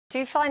Do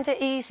you find it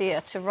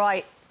easier to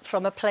write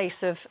from a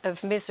place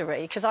of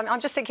misery? Because I'm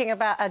just thinking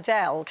about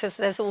Adele, because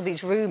there's all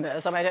these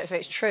rumours, I mean, I don't know if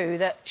it's true,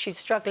 that she's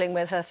struggling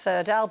with her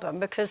third album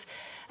because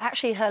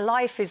actually her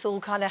life is all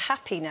kind of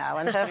happy now,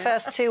 and her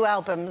first two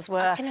albums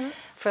were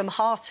from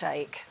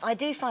heartache. I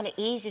do find it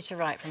easier to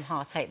write from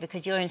heartache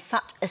because you're in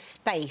such a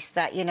space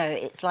that, you know,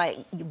 it's like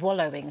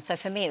wallowing. So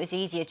for me, it was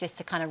easier just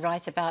to kind of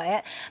write about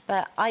it.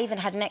 But I even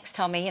had Next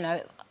tell me, you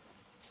know,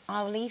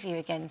 I'll leave you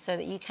again so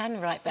that you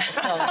can write better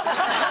songs.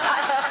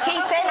 He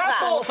said that.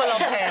 Thoughtful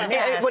of him.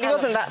 Yeah, well, he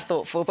wasn't that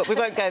thoughtful, but we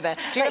won't go there.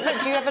 Do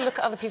you ever look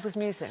at other people's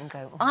music and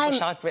go, oh, I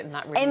wish I'd written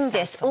that really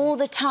envious sad song? all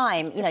the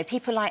time. You know,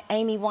 people like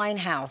Amy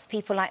Winehouse,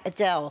 people like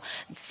Adele,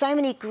 so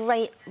many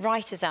great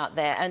writers out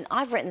there, and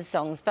I've written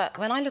songs, but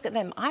when I look at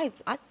them, I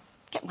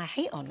get my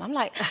hate on. I'm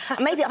like,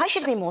 maybe I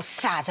should be more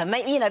sad, and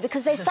maybe, you know,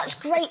 because there's such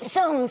great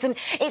songs, and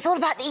it's all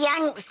about the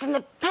angst and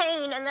the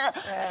pain and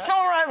the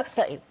sorrow.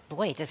 But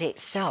boy, does it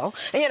sell!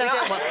 You know,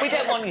 we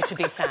don't want you to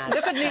be sad.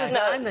 Look at Neil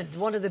Diamond,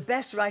 one of the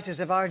best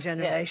writers of our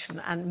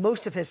generation, and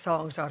most of his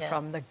songs are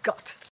from the gut.